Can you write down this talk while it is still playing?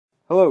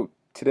Hello,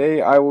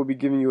 today I will be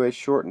giving you a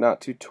short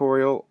knot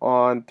tutorial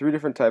on 3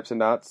 different types of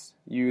knots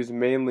used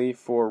mainly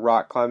for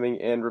rock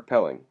climbing and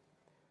rappelling.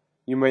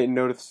 You might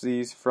notice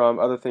these from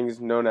other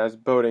things known as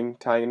boating,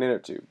 tying an inner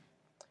tube.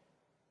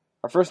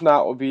 Our first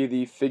knot will be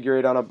the figure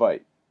 8 on a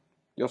bight.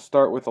 You'll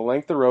start with a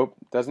length of rope,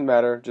 doesn't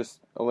matter, just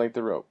a length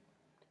of rope.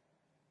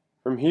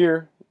 From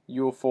here,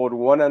 you will fold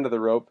one end of the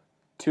rope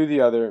to the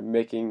other,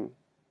 making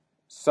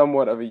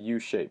somewhat of a U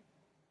shape.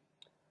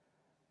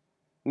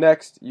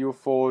 Next, you will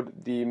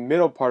fold the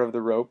middle part of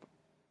the rope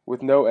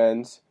with no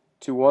ends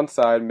to one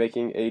side,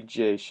 making a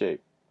J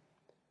shape.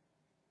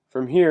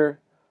 From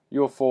here, you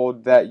will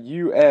fold that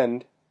U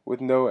end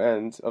with no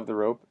ends of the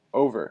rope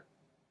over.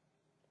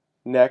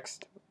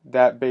 Next,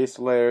 that base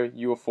layer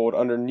you will fold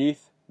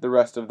underneath the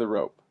rest of the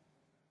rope.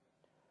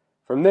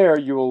 From there,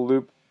 you will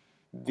loop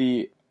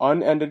the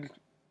unended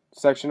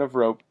section of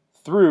rope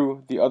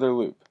through the other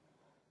loop,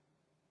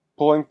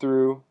 pulling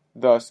through,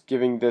 thus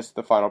giving this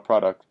the final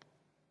product,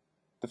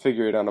 the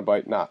figure 8 on a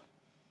bight knot.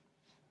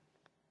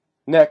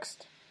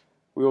 Next,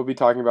 we will be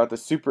talking about the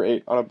super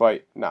 8 on a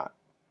bight knot.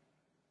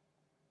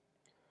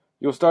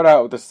 You'll start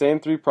out with the same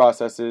 4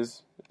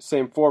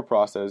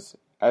 processes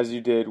as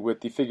you did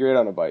with the figure 8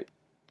 on a bight,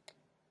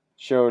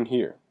 shown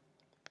here.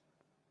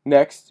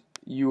 Next,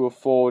 you will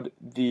fold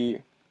the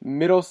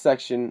middle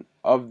section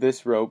of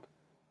this rope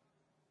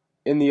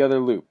in the other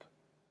loop,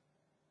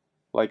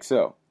 like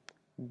so.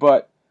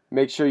 But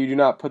make sure you do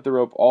not put the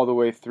rope all the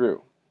way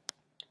through.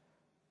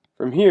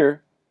 From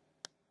here,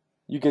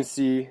 you can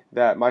see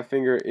that my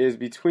finger is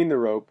between the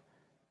rope,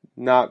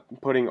 not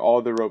putting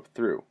all the rope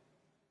through.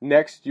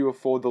 Next, you will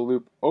fold the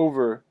loop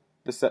over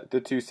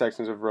the 2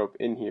 sections of rope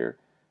in here,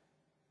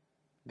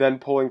 then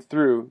pulling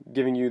through,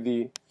 giving you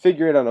the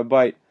figure 8 on a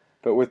bight,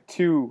 but with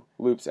 2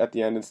 loops at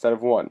the end instead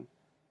of 1,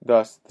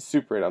 thus the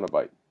super 8 on a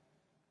bight.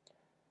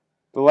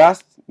 The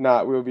last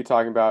knot we will be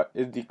talking about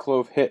is the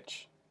clove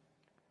hitch.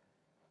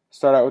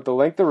 Start out with the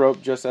length of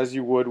rope just as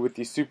you would with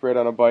the super 8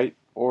 on a bight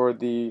or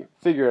the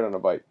figure 8 on a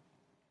bight.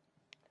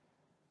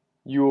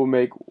 You will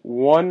make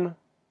one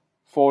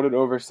folded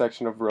over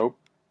section of rope,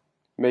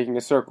 making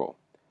a circle,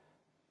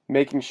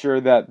 making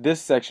sure that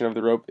this section of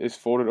the rope is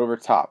folded over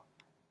top.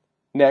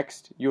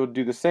 Next, you will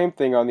do the same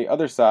thing on the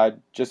other side,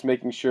 just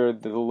making sure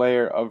that the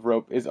layer of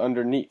rope is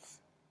underneath.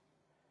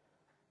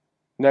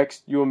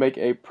 Next, you will make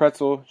a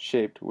pretzel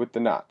shaped with the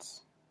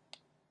knots,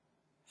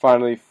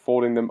 finally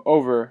folding them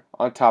over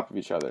on top of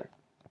each other.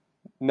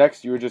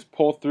 Next, you will just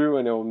pull through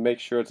and it will make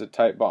sure it's a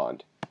tight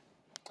bond.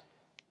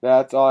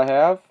 That's all I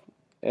have,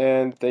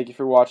 and thank you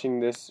for watching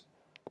this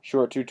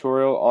short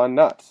tutorial on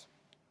knots.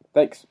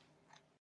 Thanks.